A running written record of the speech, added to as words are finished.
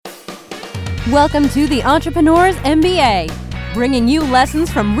Welcome to the Entrepreneur's MBA, bringing you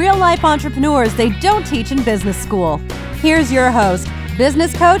lessons from real-life entrepreneurs they don't teach in business school. Here's your host,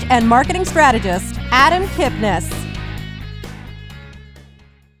 business coach and marketing strategist, Adam Kipnis.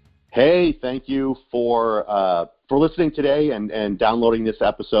 Hey, thank you for listening today and downloading this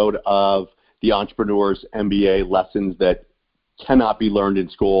episode of the Entrepreneur's MBA, lessons that cannot be learned in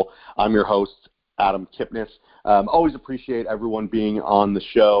school. I'm your host, Adam Kipnis. Always appreciate everyone being on the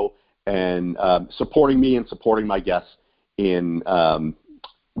show and supporting me and supporting my guests in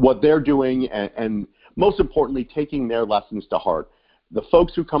what they're doing and most importantly, taking their lessons to heart. The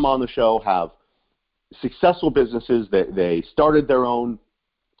folks who come on the show have successful businesses that they started their own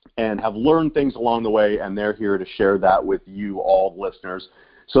and have learned things along the way, and they're here to share that with you, all listeners.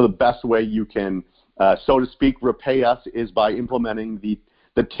 So the best way you can, so to speak, repay us is by implementing the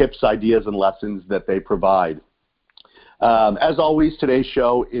tips, ideas, and lessons that they provide. As always, today's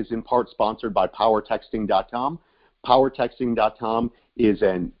show is in part sponsored by PowerTexting.com. PowerTexting.com is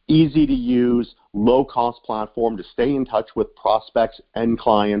an easy-to-use, low-cost platform to stay in touch with prospects and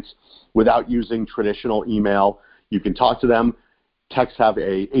clients without using traditional email. You can talk to them. Texts have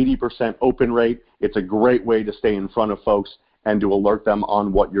a 80% open rate. It's a great way to stay in front of folks and to alert them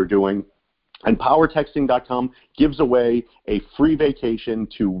on what you're doing. And PowerTexting.com gives away a free vacation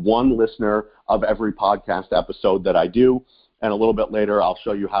to one listener of every podcast episode that I do. And a little bit later, I'll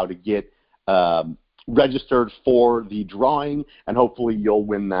show you how to get registered for the drawing, and hopefully you'll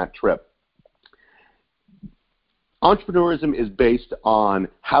win that trip. Entrepreneurism is based on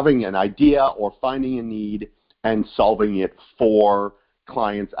having an idea or finding a need and solving it for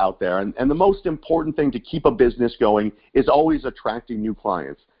clients out there. And the most important thing to keep a business going is always attracting new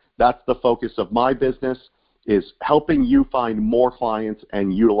clients. That's the focus of my business, is helping you find more clients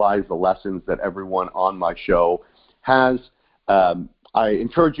and utilize the lessons that everyone on my show has. I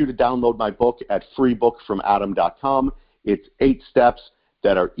encourage you to download my book at freebookfromadam.com. It's 8 steps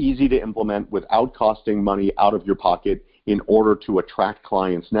that are easy to implement without costing money out of your pocket in order to attract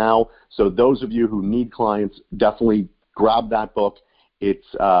clients now. So those of you who need clients, definitely grab that book. It's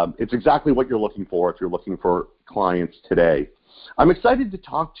exactly what you're looking for if you're looking for clients today. I'm excited to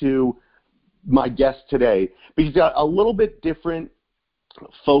talk to my guest today because he's got a little bit different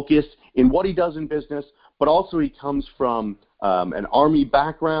focus in what he does in business, but also he comes from an Army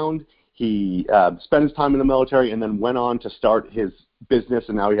background. He spent his time in the military and then went on to start his business,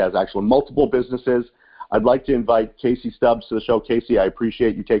 and now he has actually multiple businesses. I'd like to invite Casey Stubbs to the show. Casey, I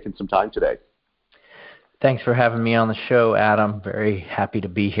appreciate you taking some time today. Thanks for having me on the show, Adam. Very happy to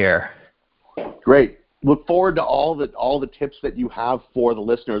be here. Great. Look forward to all the tips that you have for the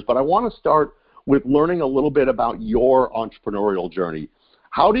listeners, but I want to start with learning a little bit about your entrepreneurial journey.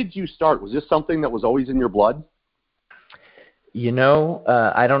 How did you start? Was this something that was always in your blood? You know,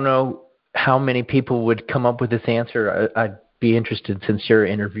 I don't know how many people would come up with this answer. I'd be interested since you're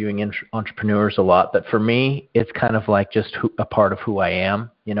interviewing entrepreneurs a lot, but for me, it's kind of like just a part of who I am.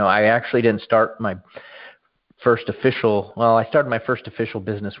 You know, I actually didn't start I started my first official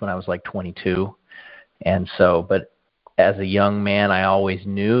business when I was like 22. And so, but as a young man, I always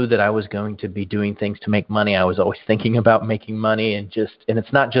knew that I was going to be doing things to make money. I was always thinking about making money, and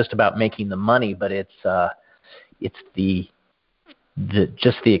it's not just about making the money, but it's the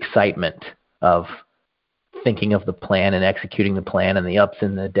excitement of thinking of the plan and executing the plan and the ups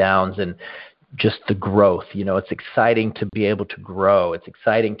and the downs and just the growth. You know, it's exciting to be able to grow. It's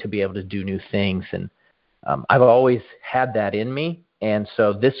exciting to be able to do new things. And I've always had that in me. And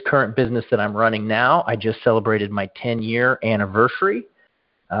so this current business that I'm running now, I just celebrated my 10-year anniversary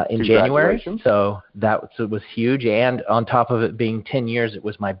in January. So that was huge. And on top of it being 10 years, it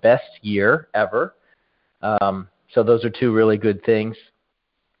was my best year ever. So those are two really good things.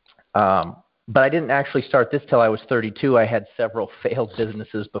 But I didn't actually start this till I was 32. I had several failed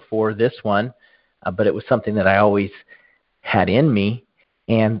businesses before this one, but it was something that I always had in me.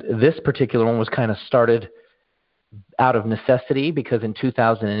 And this particular one was kind of started out of necessity because in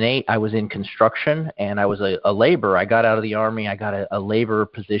 2008, I was in construction and I was a laborer. I got out of the Army. I got a laborer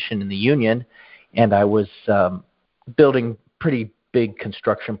position in the union, and I was building pretty big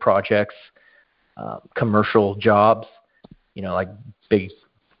construction projects, commercial jobs, you know, like big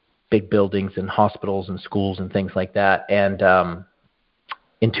buildings and hospitals and schools and things like that. And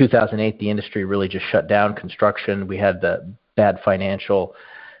in 2008, the industry really just shut down construction. We had the bad financial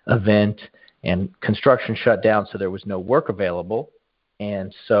event, and construction shut down, so there was no work available.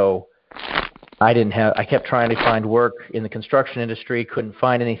 And so I kept trying to find work in the construction industry, couldn't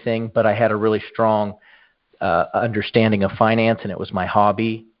find anything, but I had a really strong understanding of finance, and it was my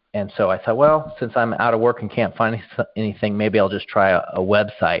hobby. And so I thought, well, since I'm out of work and can't find anything, maybe I'll just try a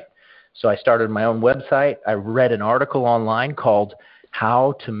website. So I started my own website. I read an article online called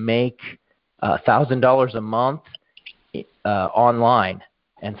How to Make $1,000 a Month Online.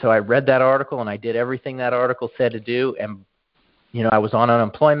 And so I read that article, and I did everything that article said to do. And, I was on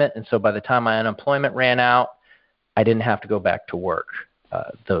unemployment. And so by the time my unemployment ran out, I didn't have to go back to work.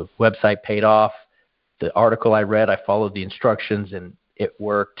 The website paid off. The article I read, I followed the instructions, and it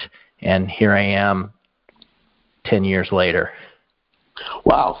worked. And here I am 10 years later.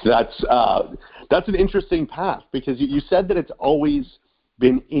 Wow, that's an interesting path, because you said that it's always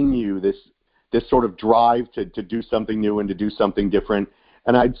been in you, this sort of drive to do something new and to do something different.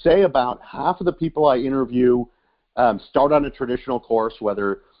 And I'd say about half of the people I interview start on a traditional course,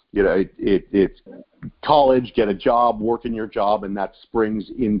 whether it's college, get a job, work in your job, and that springs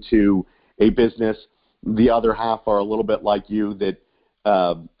into a business. The other half are a little bit like you, that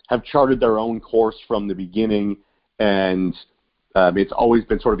have charted their own course from the beginning, and it's always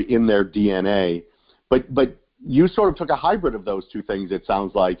been sort of in their DNA. But you sort of took a hybrid of those two things, it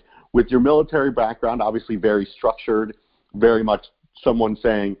sounds like, with your military background, obviously very structured, very much someone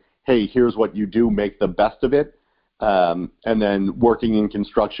saying, hey, here's what you do, make the best of it. And then working in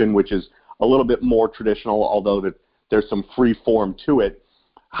construction, which is a little bit more traditional, although there's some free form to it.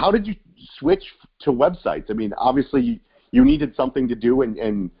 How did you switch to websites? I mean, obviously you needed something to do,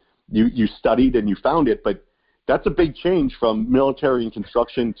 and you studied and you found it, but that's a big change from military and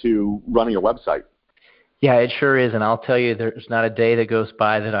construction to running a website. Yeah, it sure is. And I'll tell you, there's not a day that goes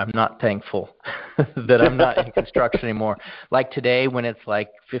by that I'm not thankful that I'm not in construction anymore. Like today, when it's like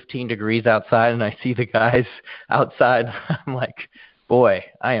 15 degrees outside and I see the guys outside, I'm like, boy,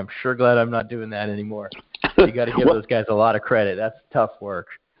 I am sure glad I'm not doing that anymore. You got to give those guys a lot of credit. That's tough work.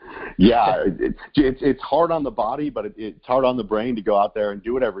 Yeah, it's hard on the body, but it's hard on the brain to go out there and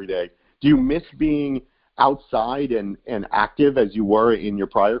do it every day. Do you miss being outside and active as you were in your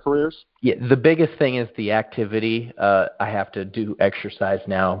prior careers? Yeah, the biggest thing is the activity. I have to do exercise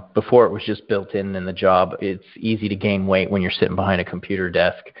now. Before, it was just built in the job. It's easy to gain weight when you're sitting behind a computer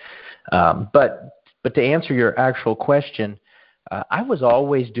desk. But to answer your actual question, I was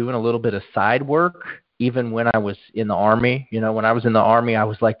always doing a little bit of side work, even when I was in the Army. When I was in the Army, I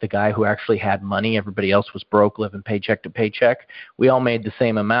was like the guy who actually had money. Everybody else was broke, living paycheck to paycheck. We all made the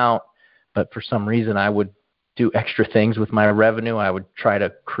same amount, but for some reason I would do extra things with my revenue. I would try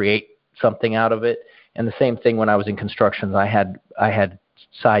to create something out of it. And the same thing when I was in construction. I had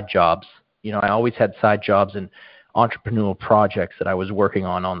side jobs. I always had side jobs and entrepreneurial projects that I was working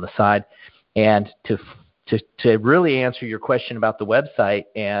on the side. And to really answer your question about the website,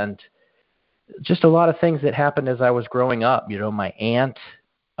 and just a lot of things that happened as I was growing up. My aunt,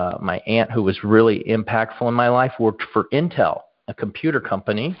 who was really impactful in my life, worked for Intel, a computer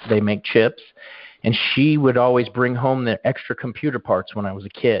company. They make chips. And she would always bring home the extra computer parts when I was a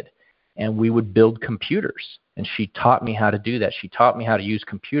kid. And we would build computers. And she taught me how to do that. She taught me how to use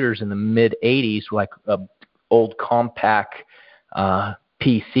computers in the mid-'80s, like an old compact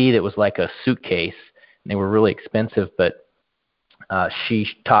PC that was like a suitcase. And they were really expensive, but she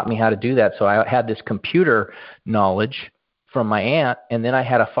taught me how to do that. So I had this computer knowledge from my aunt, and then I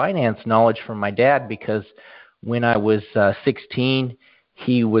had a finance knowledge from my dad, because when I was 16,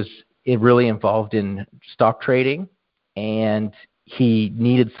 he was really involved in stock trading, and he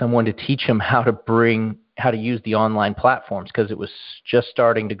needed someone to teach him how to use the online platforms, because it was just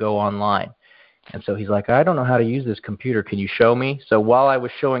starting to go online. And so he's like, I don't know how to use this computer. Can you show me? So while I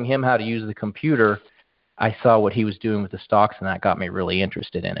was showing him how to use the computer, I saw what he was doing with the stocks, and that got me really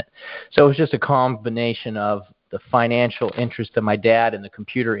interested in it. So it was just a combination of the financial interest of my dad and the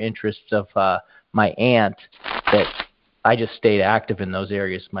computer interests of my aunt that I just stayed active in those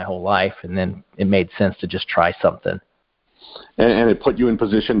areas my whole life, and then it made sense to just try something. And it put you in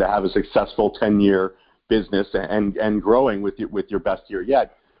position to have a successful 10-year business and growing with your best year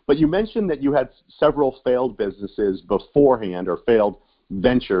yet. But you mentioned that you had several failed businesses beforehand, or failed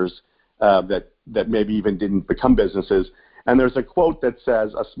ventures that maybe even didn't become businesses. And there's a quote that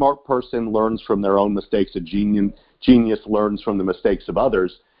says, a smart person learns from their own mistakes. A genius learns from the mistakes of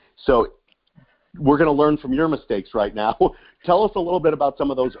others. So we're going to learn from your mistakes right now. Tell us a little bit about some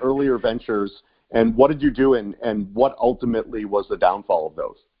of those earlier ventures, and what did you do, and what ultimately was the downfall of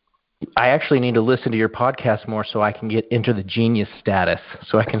those? I actually need to listen to your podcast more so I can get into the genius status,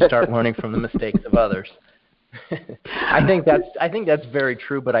 so I can start learning from the mistakes of others. I think that's very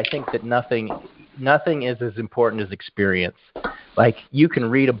true, but I think that nothing is as important as experience. Like, you can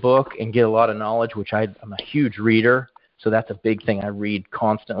read a book and get a lot of knowledge, which I'm a huge reader, so that's a big thing. I read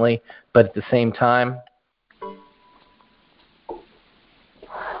constantly, but at the same time,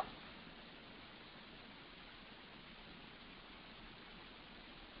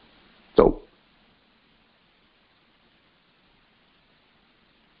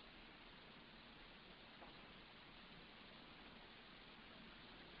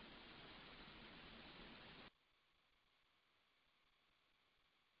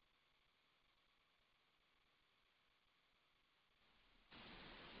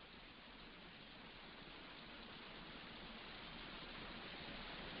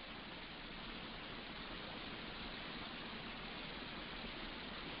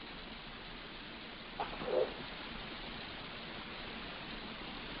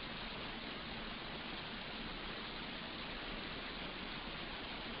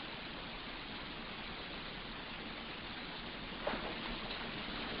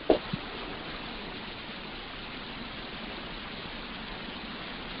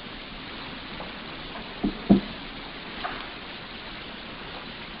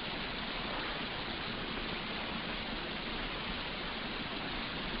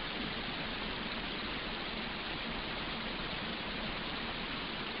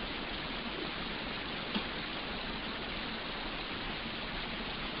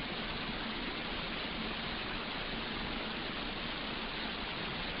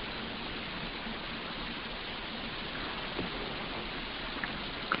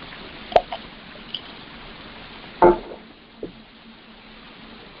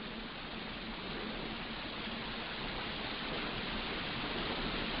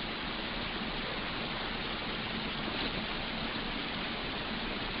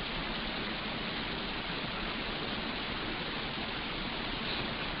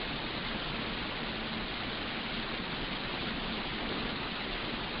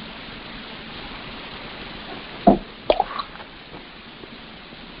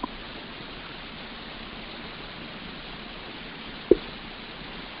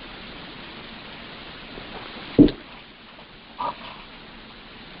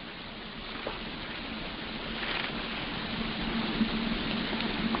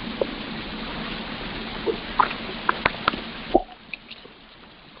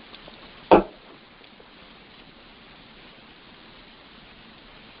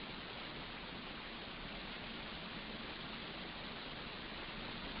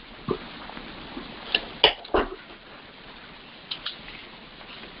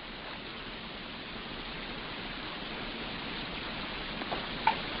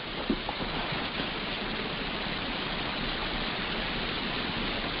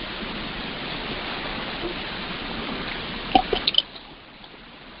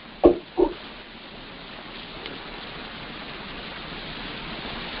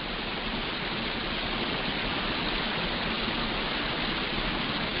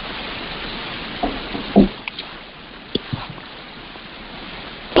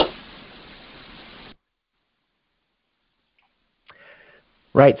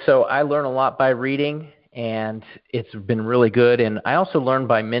 Right. So I learn a lot by reading, and it's been really good. And I also learn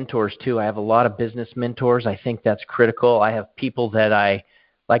by mentors, too. I have a lot of business mentors. I think that's critical. I have people that I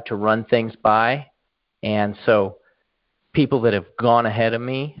like to run things by. And so people that have gone ahead of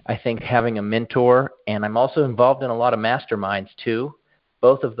me, I think having a mentor, and I'm also involved in a lot of masterminds, too.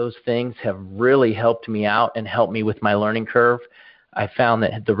 Both of those things have really helped me out and helped me with my learning curve. I found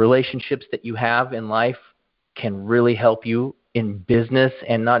that the relationships that you have in life can really help you in business,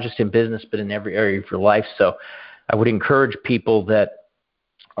 and not just in business, but in every area of your life. So I would encourage people that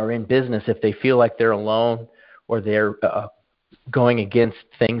are in business, if they feel like they're alone or they're going against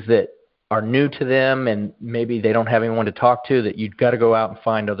things that are new to them and maybe they don't have anyone to talk to, that you've got to go out and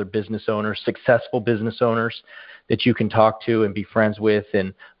find other business owners, successful business owners that you can talk to and be friends with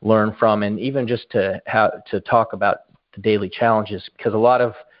and learn from, and even just to talk about the daily challenges, because a lot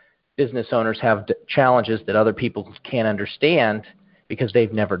of business owners have challenges that other people can't understand because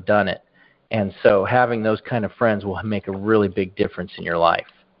they've never done it. And so having those kind of friends will make a really big difference in your life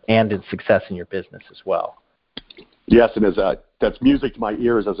and in success in your business as well. Yes, and that's music to my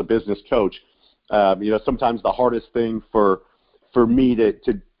ears as a business coach. Sometimes the hardest thing for me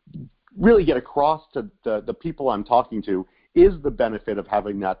to really get across to the people I'm talking to is the benefit of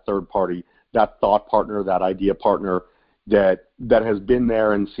having that third party, that thought partner, that idea partner that has been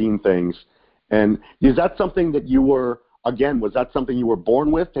there and seen things. And is that something that was that something you were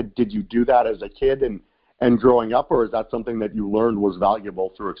born with? Did you do that as a kid and growing up, or is that something that you learned was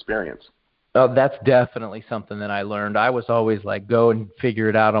valuable through experience? Oh, that's definitely something that I learned. I was always like, go and figure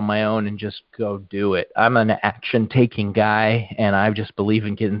it out on my own and just go do it. I'm an action-taking guy, and I just believe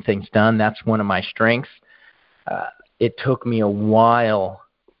in getting things done. That's one of my strengths. It took me a while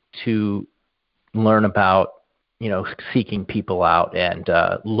to learn about, seeking people out and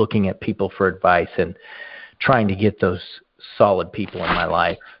looking at people for advice and trying to get those solid people in my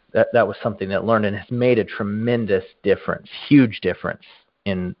life. That was something that I learned and has made a tremendous difference, huge difference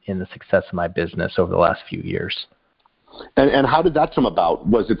in the success of my business over the last few years. And how did that come about?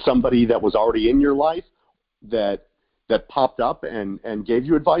 Was it somebody that was already in your life that popped up and gave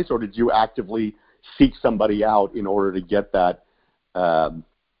you advice, or did you actively seek somebody out in order to get that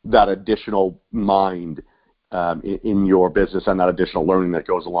additional mind in your business and that additional learning that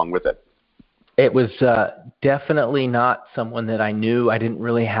goes along with it? It was definitely not someone that I knew. I didn't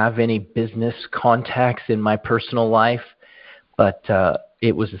really have any business contacts in my personal life, but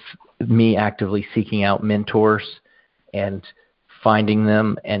it was me actively seeking out mentors and finding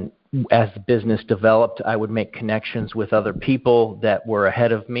them. And as the business developed, I would make connections with other people that were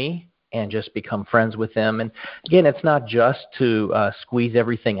ahead of me and just become friends with them. And again, it's not just to squeeze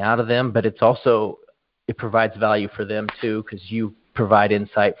everything out of them, but it's also, it provides value for them too, because you provide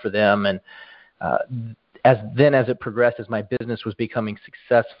insight for them. And as it progressed, as my business was becoming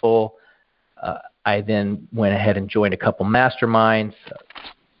successful, I then went ahead and joined a couple masterminds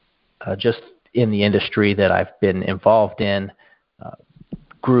just in the industry that I've been involved in,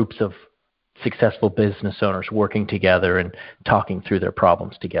 groups of successful business owners working together and talking through their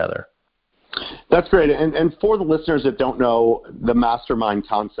problems together. That's great. And for the listeners that don't know the mastermind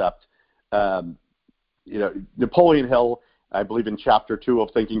concept, Napoleon Hill, I believe in chapter 2 of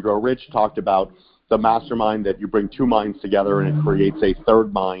Think and Grow Rich, talked about the mastermind, that you bring two minds together and it creates a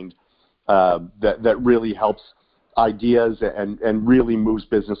third mind that really helps ideas and really moves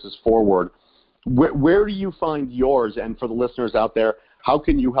businesses forward. Where do you find yours? And for the listeners out there, how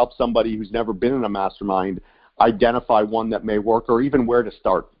can you help somebody who's never been in a mastermind identify one that may work, or even where to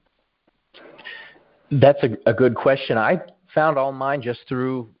start? That's a good question. I found all mine just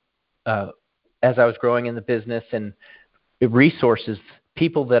through, as I was growing in the business, and resources,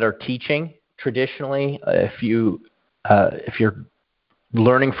 people that are teaching traditionally. If you're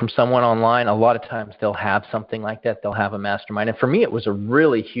learning from someone online, a lot of times they'll have something like that. They'll have a mastermind. And for me, it was a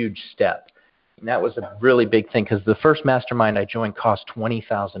really huge step. And that was a really big thing, because the first mastermind I joined cost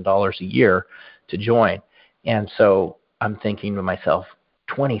 $20,000 a year to join. And so I'm thinking to myself,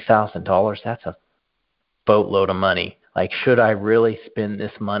 $20,000, that's a boatload of money. Like, should I really spend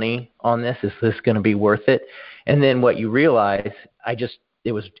this money on this? Is this going to be worth it? And then what you realize,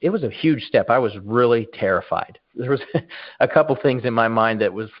 it was a huge step. I was really terrified. There was a couple things in my mind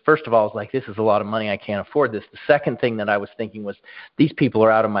that was, first of all, I was like, this is a lot of money. I can't afford this. The second thing that I was thinking was, these people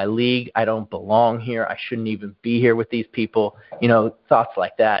are out of my league. I don't belong here. I shouldn't even be here with these people. Thoughts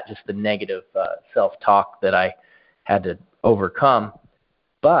like that, just the negative self-talk that I had to overcome.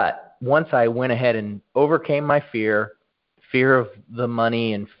 But once I went ahead and overcame my fear of the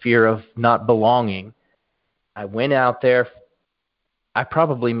money and fear of not belonging, I went out there. I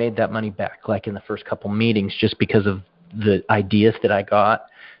probably made that money back, like in the first couple meetings, just because of the ideas that I got,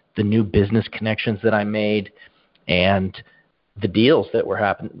 the new business connections that I made, and the deals that were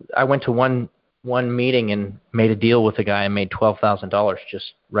happening. I went to one meeting and made a deal with a guy and made $12,000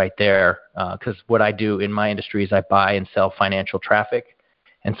 just right there. Because what I do in my industry is I buy and sell financial traffic.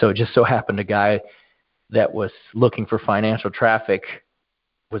 And so it just so happened a guy that was looking for financial traffic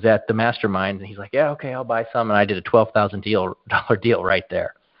was at the mastermind, and he's like, yeah, okay, I'll buy some. And I did a $12,000 deal right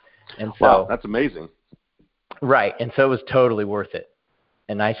there. And so, wow, that's amazing. Right. And so it was totally worth it.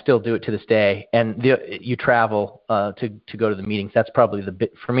 And I still do it to this day. And you travel to go to the meetings. That's probably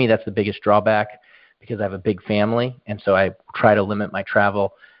for me, that's the biggest drawback, because I have a big family. And so I try to limit my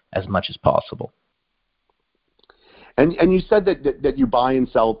travel as much as possible. And you said that you buy and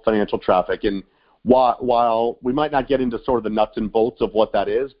sell financial traffic. And while we might not get into sort of the nuts and bolts of what that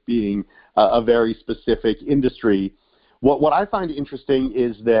is, being a very specific industry, what I find interesting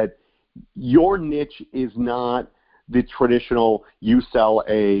is that your niche is not the traditional you sell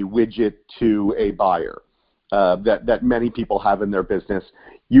a widget to a buyer that many people have in their business.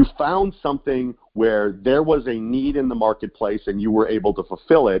 You found something where there was a need in the marketplace and you were able to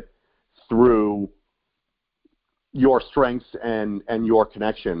fulfill it through your strengths and your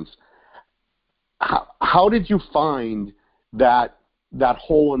connections. How did you find that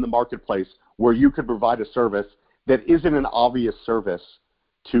hole in the marketplace where you could provide a service that isn't an obvious service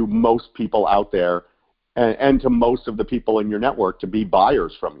to most people out there and to most of the people in your network to be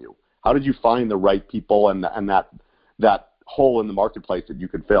buyers from you? How did you find the right people and that hole in the marketplace that you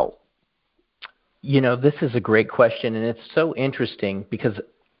could fill? This is a great question, and it's so interesting because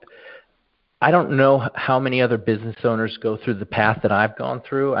I don't know how many other business owners go through the path that I've gone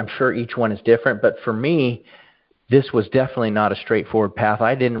through. I'm sure each one is different, but for me, this was definitely not a straightforward path.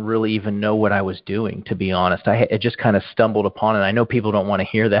 I didn't really even know what I was doing, to be honest. I just kind of stumbled upon it. I know people don't want to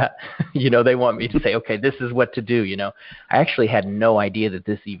hear that. They want me to say, okay, this is what to do. I actually had no idea that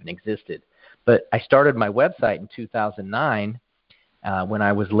this even existed. But I started my website in 2009 when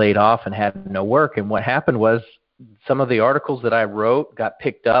I was laid off and had no work. And what happened was some of the articles that I wrote got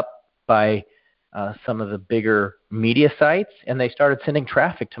picked up by some of the bigger media sites, and they started sending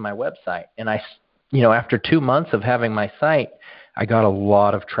traffic to my website. And after 2 months of having my site, I got a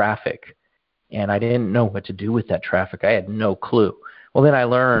lot of traffic, and I didn't know what to do with that traffic. I had no clue. Well, then I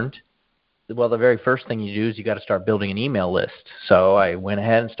learned, the very first thing you do is you got to start building an email list. So I went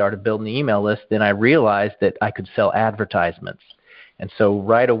ahead and started building the email list. Then I realized that I could sell advertisements. And so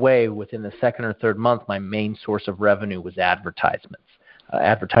right away, within the second or third month, my main source of revenue was advertisements.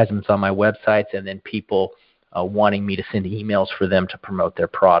 Advertisements on my websites, and then people wanting me to send emails for them to promote their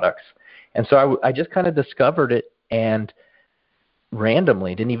products. And so I just kind of discovered it, and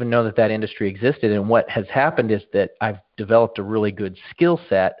randomly didn't even know that industry existed. And what has happened is that I've developed a really good skill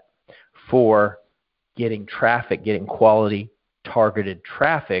set for getting traffic, getting quality targeted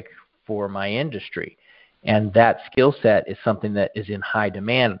traffic for my industry. And that skill set is something that is in high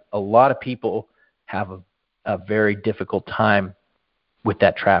demand. A lot of people have a very difficult time with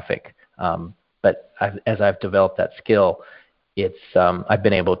that traffic. But as I've developed that skill, I've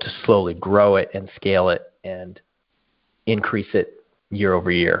been able to slowly grow it and scale it and increase it year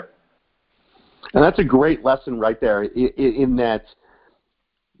over year. And that's a great lesson right there, in that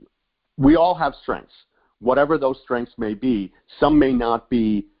we all have strengths, whatever those strengths may be. Some may not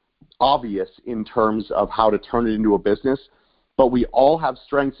be obvious in terms of how to turn it into a business, but we all have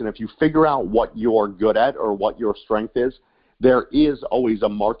strengths. And if you figure out what you're good at or what your strength is, there is always a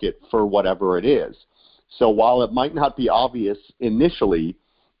market for whatever it is. So while it might not be obvious initially,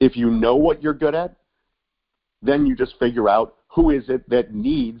 if you know what you're good at, then you just figure out who is it that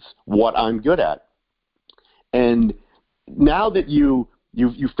needs what I'm good at. And now that you've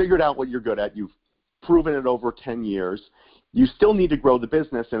figured out what you're good at, you've proven it over 10 years, you still need to grow the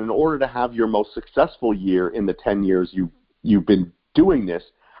business. And in order to have your most successful year in the 10 years you've been doing this,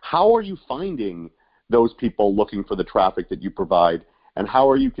 how are you finding those people looking for the traffic that you provide, and how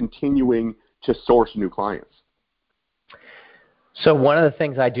are you continuing to source new clients? So one of the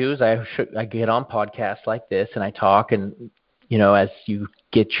things I do is I get on podcasts like this and I talk, and as you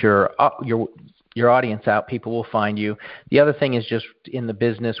get your audience out, people will find you. The other thing is just in the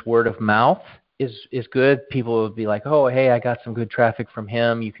business, word of mouth is good. People will be like, oh, hey, I got some good traffic from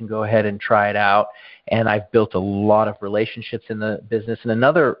him. You can go ahead and try it out. And I've built a lot of relationships in the business. And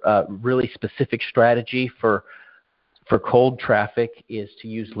another really specific strategy for cold traffic is to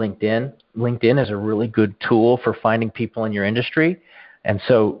use LinkedIn. LinkedIn is a really good tool for finding people in your industry. And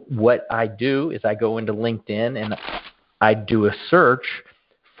so what I do is I go into LinkedIn and I do a search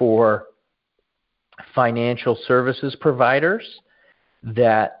for financial services providers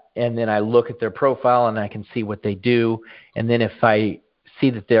that and then I look at their profile and I can see what they do. And then if I see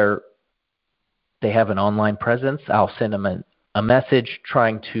that they have an online presence, I'll send them a message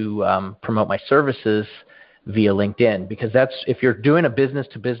trying to promote my services via LinkedIn, because if you're doing a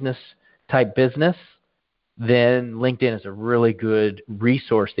business-to-business type business, then LinkedIn is a really good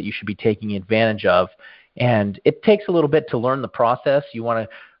resource that you should be taking advantage of. And it takes a little bit to learn the process. You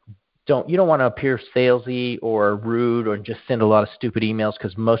don't want to appear salesy or rude or just send a lot of stupid emails,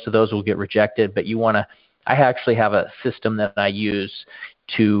 because most of those will get rejected. But I actually have a system that I use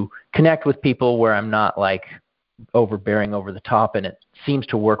to connect with people where I'm not like overbearing over the top, and it seems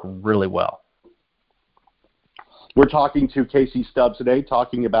to work really well. We're talking to Casey Stubbs today,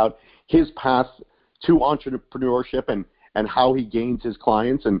 talking about his path to entrepreneurship and how he gains his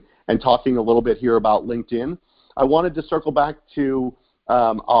clients, and talking a little bit here about LinkedIn. I wanted to circle back to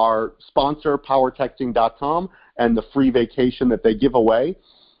our sponsor, powertexting.com, and the free vacation that they give away.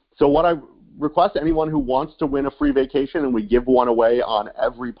 So what I request, anyone who wants to win a free vacation, and we give one away on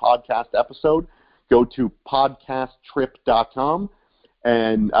every podcast episode, go to podcasttrip.com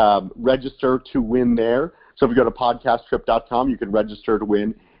and register to win there. So if you go to podcasttrip.com, you can register to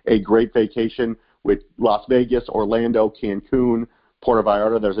win a great vacation with Las Vegas, Orlando, Cancun, Puerto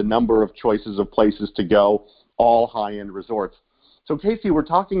Vallarta. There's a number of choices of places to go, all high-end resorts. So Casey, we're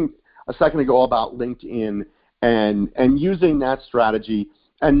talking a second ago about LinkedIn and using that strategy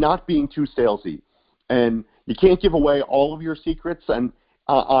and not being too salesy. And you can't give away all of your secrets and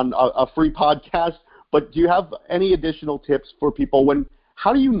on a free podcast, but do you have any additional tips for people?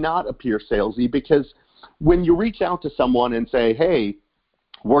 How do you not appear salesy? Because when you reach out to someone and say, hey,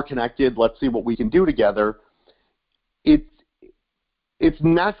 we're connected, let's see what we can do together, it's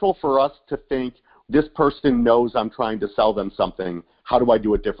natural for us to think, this person knows I'm trying to sell them something. How do I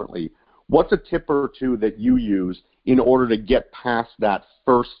do it differently? What's a tip or two that you use in order to get past that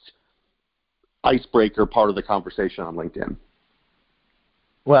first icebreaker part of the conversation on LinkedIn?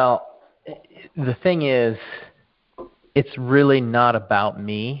 Well, the thing is, it's really not about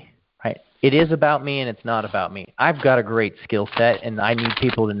me, right? It is about me and it's not about me. I've got a great skill set and I need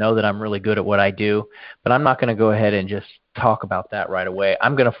people to know that I'm really good at what I do, but I'm not going to go ahead and just talk about that right away.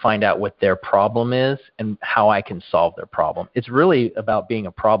 I'm going to find out what their problem is and how I can solve their problem. It's really about being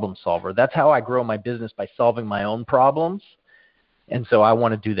a problem solver. That's how I grow my business, by solving my own problems. And so I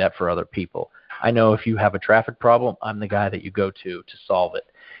want to do that for other people. I know if you have a traffic problem, I'm the guy that you go to solve it.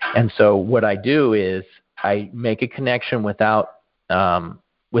 And so what I do is I make a connection without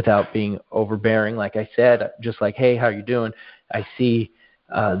being overbearing. Like I said, just like, hey, how you doing? I see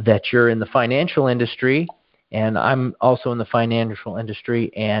that you're in the financial industry, and I'm also in the financial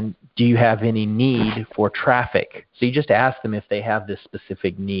industry, and do you have any need for traffic? So you just ask them if they have this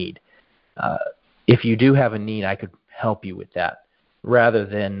specific need. If you do have a need, I could help you with that. Rather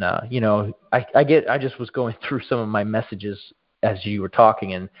than, I just was going through some of my messages as you were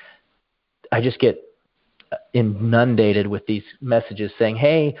talking, and I just get inundated with these messages saying,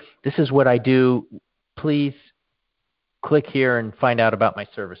 hey, this is what I do. Please click here and find out about my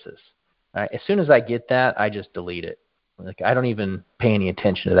services. Right? As soon as I get that, I just delete it. Like, I don't even pay any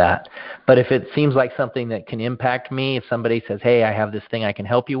attention to that. But if it seems like something that can impact me, if somebody says, hey, I have this thing I can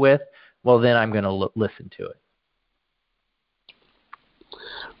help you with, well, then I'm going to listen to it.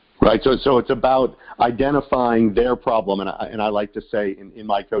 Right. So it's about identifying their problem. And I like to say in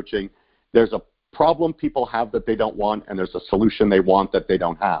my coaching, there's a problem people have that they don't want, and there's a solution they want that they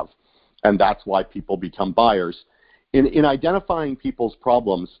don't have. And that's why people become buyers. In identifying people's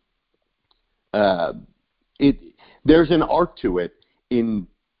problems, there's an art to it in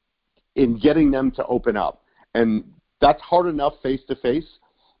getting them to open up. And that's hard enough face-to-face,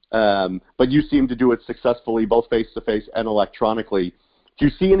 but you seem to do it successfully, both face-to-face and electronically. Do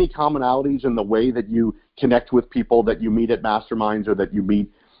you see any commonalities in the way that you connect with people that you meet at masterminds or that you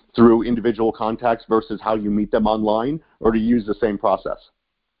meet through individual contacts versus how you meet them online, or do you use the same process?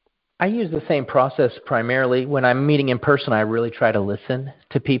 I use the same process primarily. When I'm meeting in person, I really try to listen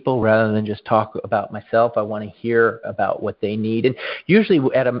to people rather than just talk about myself. I want to hear about what they need. And usually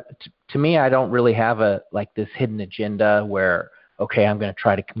to me, I don't really have this hidden agenda where, okay, I'm going to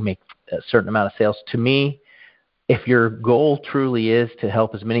try to make a certain amount of sales. To me, if your goal truly is to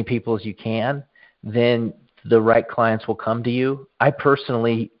help as many people as you can, then the right clients will come to you. I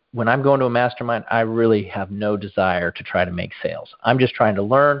personally, when I'm going to a mastermind, I really have no desire to try to make sales. I'm just trying to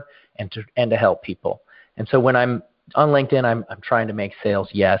learn and to help people. And so when I'm on LinkedIn, I'm trying to make sales,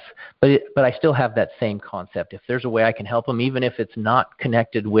 yes, but I still have that same concept. If there's a way I can help them, even if it's not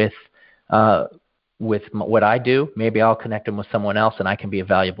connected with with what I do, maybe I'll connect them with someone else and I can be a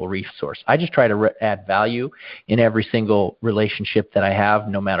valuable resource. I just try to add value in every single relationship that I have,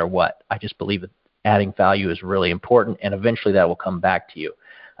 no matter what. I just believe that adding value is really important, and eventually that will come back to you.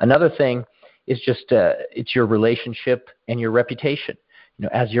 Another thing is just it's your relationship and your reputation.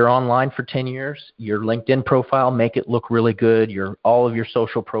 As you're online for 10 years, your LinkedIn profile, make it look really good. All of your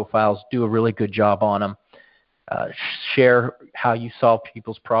social profiles, do a really good job on them. Share how you solve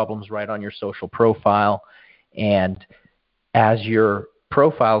people's problems right on your social profile. And as your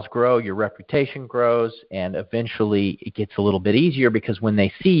profiles grow, your reputation grows, and eventually it gets a little bit easier, because when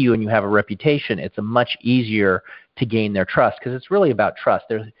they see you and you have a reputation, it's much easier to gain their trust, because it's really about trust.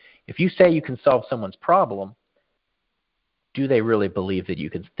 If you say you can solve someone's problem, do they really believe that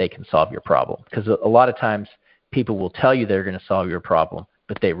they can solve your problem? Because a lot of times people will tell you they're going to solve your problem,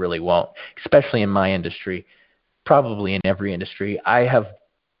 but they really won't, especially in my industry. Probably in every industry. I have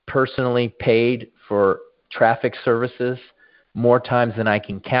personally paid for traffic services more times than I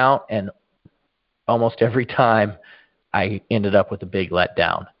can count, and almost every time I ended up with a big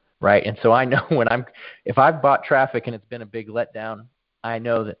letdown, right? And so I know if I've bought traffic and it's been a big letdown, I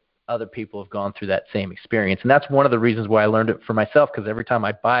know that other people have gone through that same experience. And that's one of the reasons why I learned it for myself, because every time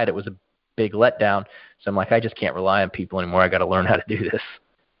I buy it, it was a big letdown. So I'm like, I just can't rely on people anymore. I got to learn how to do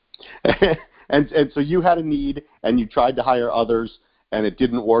this. And so you had a need, and you tried to hire others, and it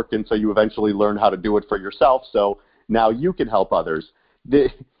didn't work, and so you eventually learned how to do it for yourself. So now you can help others.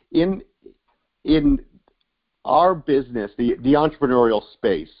 In our business, the entrepreneurial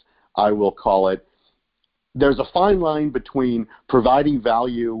space, I will call it, there's a fine line between providing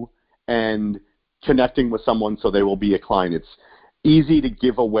value and connecting with someone so they will be a client. It's easy to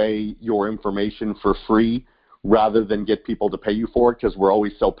give away your information for free rather than get people to pay you for it, because we're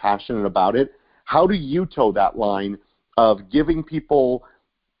always so passionate about it. How do you toe that line of giving people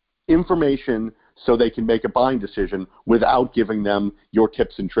information so they can make a buying decision without giving them your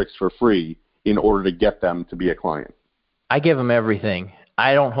tips and tricks for free in order to get them to be a client? I give them everything.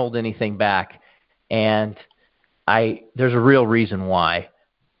 I don't hold anything back. And there's a real reason why.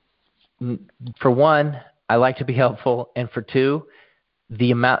 For one, I like to be helpful. And for two,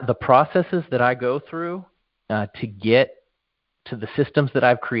 the processes that I go through to get to the systems that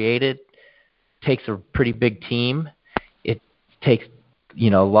I've created takes a pretty big team. It takes, a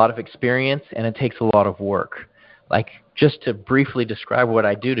lot of experience, and it takes a lot of work. Like, just to briefly describe what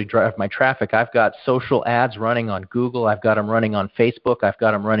I do to drive my traffic, I've got social ads running on Google. I've got them running on Facebook. I've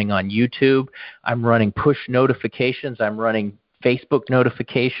got them running on YouTube. I'm running push notifications. I'm running Facebook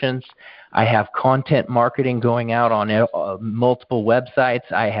notifications. I have content marketing going out on multiple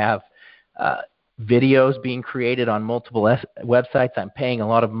websites. I have videos being created on multiple websites. I'm paying a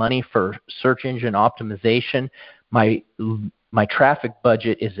lot of money for search engine optimization. My traffic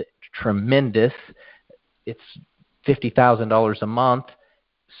budget is tremendous. It's $50,000 a month.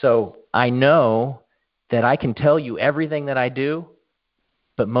 So I know that I can tell you everything that I do,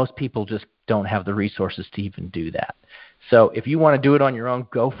 but most people just don't have the resources to even do that. So if you want to do it on your own,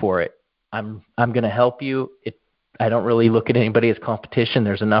 go for it. I'm going to help you. I don't really look at anybody as competition.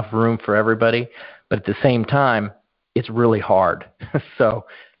 There's enough room for everybody. But at the same time, it's really hard. So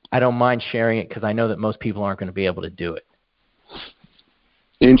I don't mind sharing it, because I know that most people aren't going to be able to do it.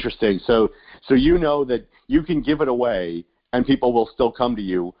 Interesting. So you know that you can give it away and people will still come to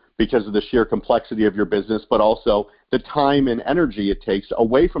you because of the sheer complexity of your business, but also the time and energy it takes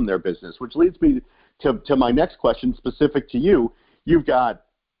away from their business, which leads me to my next question specific to you. You've got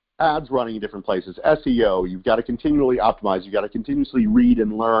ads running in different places, SEO, you've got to continually optimize, you've got to continuously read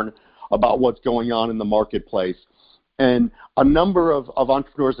and learn about what's going on in the marketplace. And a number of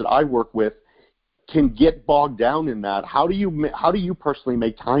entrepreneurs that I work with can get bogged down in that. How do you personally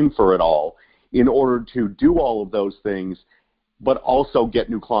make time for it all in order to do all of those things, but also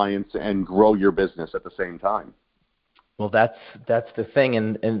get new clients and grow your business at the same time? Well, that's the thing,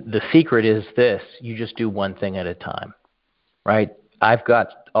 and the secret is this: you just do one thing at a time, right? I've got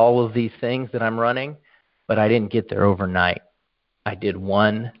all of these things that I'm running, but I didn't get there overnight. I did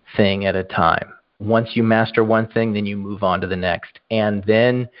one thing at a time. Once you master one thing, then you move on to the next. And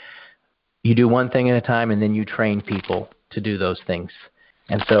then you do one thing at a time, and then you train people to do those things.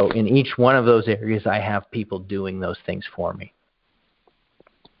 And so in each one of those areas, I have people doing those things for me.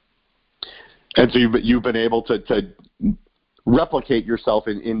 And so you've been able to replicate yourself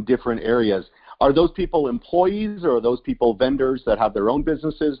in different areas. Are those people employees, or are those people vendors that have their own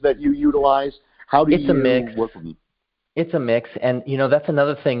businesses that you utilize? How do you work with them? It's a mix. And, that's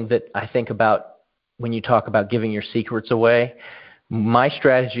another thing that I think about when you talk about giving your secrets away. My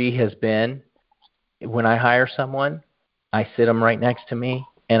strategy has been, when I hire someone, I sit them right next to me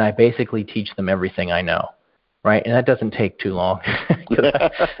and I basically teach them everything I know, right? And that doesn't take too long.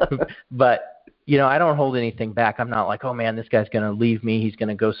 But I don't hold anything back. I'm not like, oh, man, this guy's going to leave me. He's going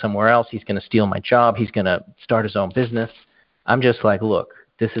to go somewhere else. He's going to steal my job. He's going to start his own business. I'm just like, look,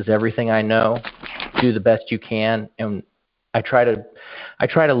 this is everything I know. Do the best you can. And I try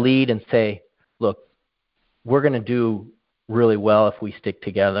to lead and say, look, we're going to do really well if we stick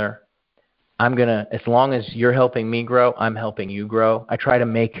together. As long as you're helping me grow, I'm helping you grow. I try to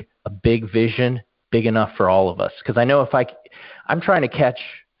make a big vision big enough for all of us. Because I know I'm trying to catch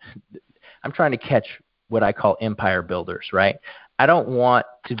what I call empire builders, right?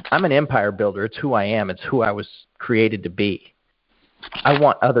 I'm an empire builder. It's who I am. It's who I was created to be. I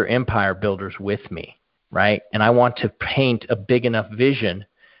want other empire builders with me, right? And I want to paint a big enough vision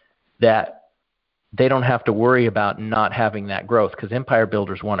that they don't have to worry about not having that growth, because empire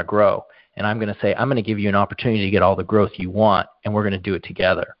builders want to grow. And I'm going to say, I'm going to give you an opportunity to get all the growth you want, and we're going to do it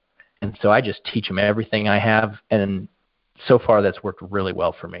together. And so I just teach them everything I have, and so far that's worked really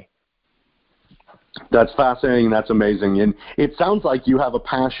well for me. That's fascinating. That's amazing. And it sounds like you have a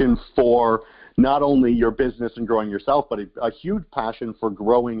passion for not only your business and growing yourself, but a huge passion for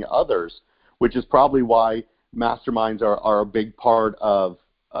growing others, which is probably why masterminds are a big part of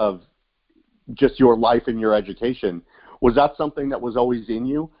just your life and your education. Was that something that was always in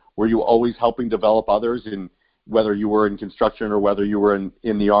you? Were you always helping develop others, in whether you were in construction or whether you were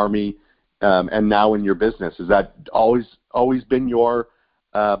in the Army and now in your business? Has that always been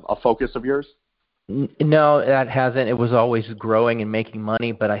a focus of yours? No, that hasn't. It was always growing and making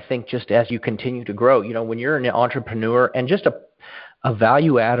money. But I think just as you continue to grow, when you're an entrepreneur and just a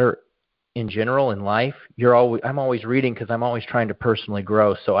value adder in general in life, I'm always reading because I'm always trying to personally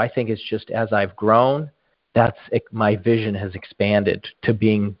grow. So I think it's just as I've grown, my vision has expanded to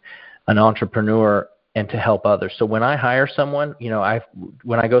being an entrepreneur and to help others. So when I hire someone,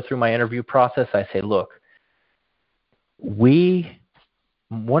 when I go through my interview process, I say, look,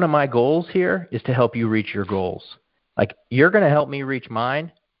 one of my goals here is to help you reach your goals. Like, you're going to help me reach mine,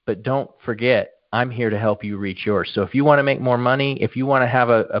 but don't forget, I'm here to help you reach yours. So if you want to make more money, if you want to have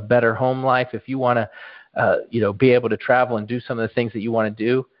a better home life, if you want to, be able to travel and do some of the things that you want to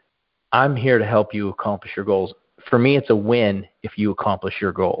do, I'm here to help you accomplish your goals. For me, it's a win if you accomplish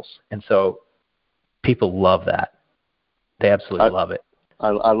your goals. And so people love that. They absolutely love it.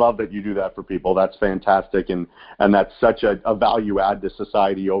 I love that you do that for people. That's fantastic, and that's such a value add to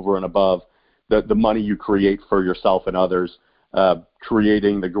society over and above the money you create for yourself and others,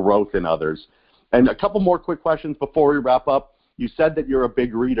 creating the growth in others. And a couple more quick questions before we wrap up. You said that you're a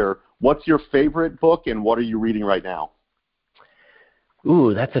big reader. What's your favorite book, and what are you reading right now?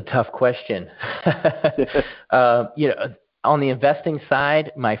 Ooh, that's a tough question. On the investing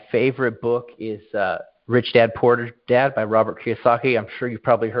side, my favorite book is Rich Dad, Poor Dad by Robert Kiyosaki. I'm sure you've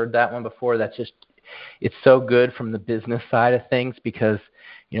probably heard that one before. It's so good from the business side of things because,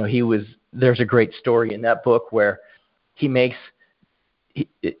 there's a great story in that book where his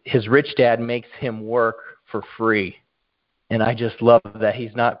rich dad makes him work for free. And I just love that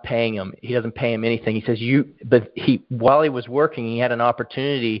he's not paying him. He doesn't pay him anything. He says, while he was working, he had an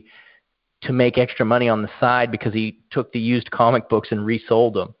opportunity to make extra money on the side because he took the used comic books and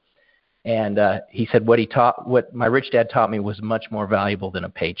resold them. And he said, what my rich dad taught me was much more valuable than a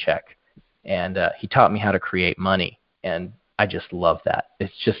paycheck. And he taught me how to create money. And I just love that.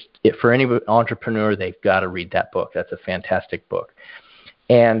 It's just, for any entrepreneur, they've got to read that book. That's a fantastic book.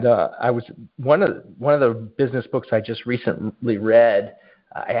 And one of the business books I just recently read,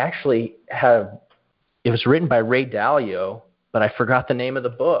 it was written by Ray Dalio, but I forgot the name of the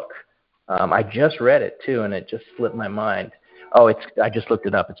book. I just read it too, and it just slipped my mind. I just looked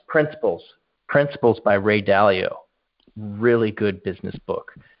it up. It's Principles by Ray Dalio. Really good business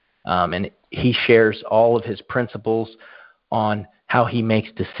book. And he shares all of his principles on how he makes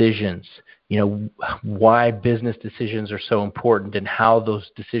decisions, why business decisions are so important and how those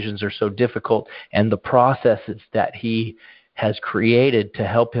decisions are so difficult, and the processes that he has created to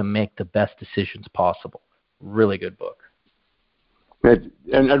help him make the best decisions possible. Really good book. And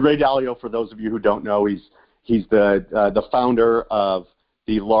Ray Dalio, for those of you who don't know, he's the founder of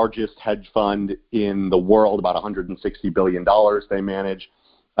the largest hedge fund in the world, about $160 billion they manage.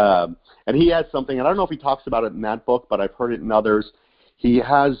 And he has something, and I don't know if he talks about it in that book, but I've heard it in others. He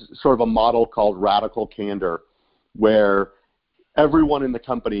has sort of a model called radical candor, where everyone in the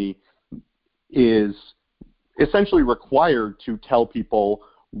company is essentially required to tell people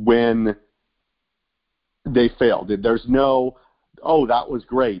when they failed. There's no, that was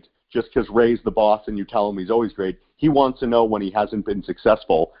great, just because Ray's the boss and you tell him he's always great. He wants to know when he hasn't been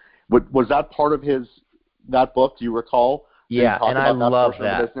successful. Was that part of that book, do you recall? Yeah, and I love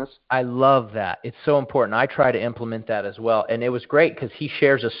that. Business? I love that. It's so important. I try to implement that as well. And it was great because he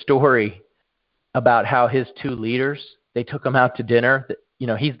shares a story about how his two leaders, they took him out to dinner. You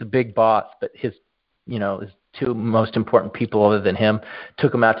know, he's the big boss, but his two most important people other than him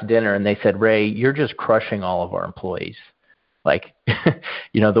took him out to dinner, and they said, Ray, you're just crushing all of our employees. Like,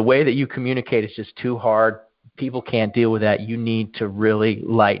 the way that you communicate is just too hard. People can't deal with that. You need to really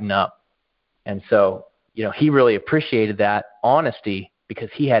lighten up. And so, he really appreciated that honesty because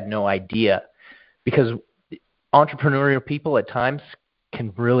he had no idea. Because entrepreneurial people at times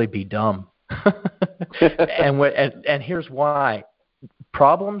can really be dumb. and here's why.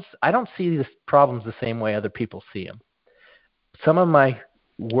 Problems, I don't see these problems the same way other people see them. Some of my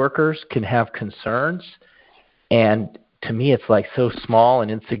workers can have concerns, and to me it's like so small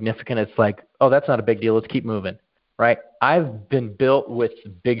and insignificant. It's like, oh, that's not a big deal. Let's keep moving, right? I've been built with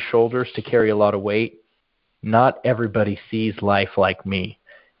big shoulders to carry a lot of weight. Not everybody sees life like me.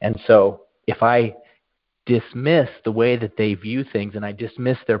 And so if I dismiss the way that they view things and I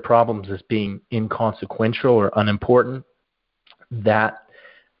dismiss their problems as being inconsequential or unimportant, that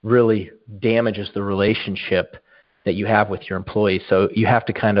really damages the relationship that you have with your employees. So you have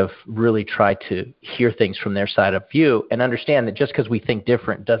to kind of really try to hear things from their side of view and understand that just because we think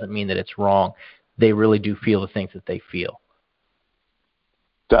different doesn't mean that it's wrong. They really do feel the things that they feel.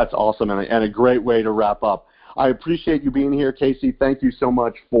 That's awesome, and a great way to wrap up. I appreciate you being here, Casey. Thank you so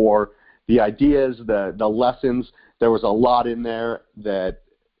much for the ideas, the lessons. There was a lot in there that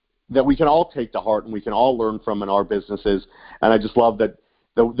we can all take to heart and we can all learn from in our businesses. And I just love that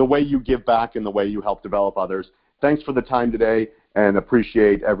the way you give back and the way you help develop others. Thanks for the time today, and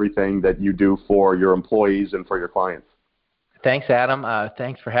appreciate everything that you do for your employees and for your clients. Thanks, Adam.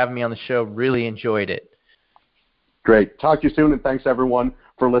 Thanks for having me on the show. Really enjoyed it. Great. Talk to you soon, and thanks everyone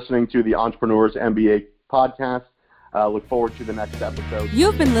for listening to the Entrepreneurs MBA podcast. Look forward to the next episode.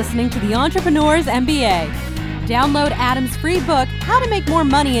 You've been listening to the Entrepreneurs MBA. Download Adam's free book, How to Make More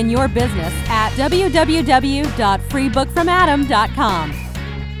Money in Your Business, at www.freebookfromadam.com.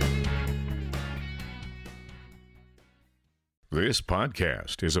 This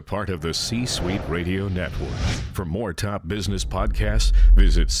podcast is a part of the C-Suite Radio Network. For more top business podcasts,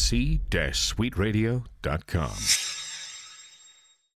 visit c-suiteradio.com.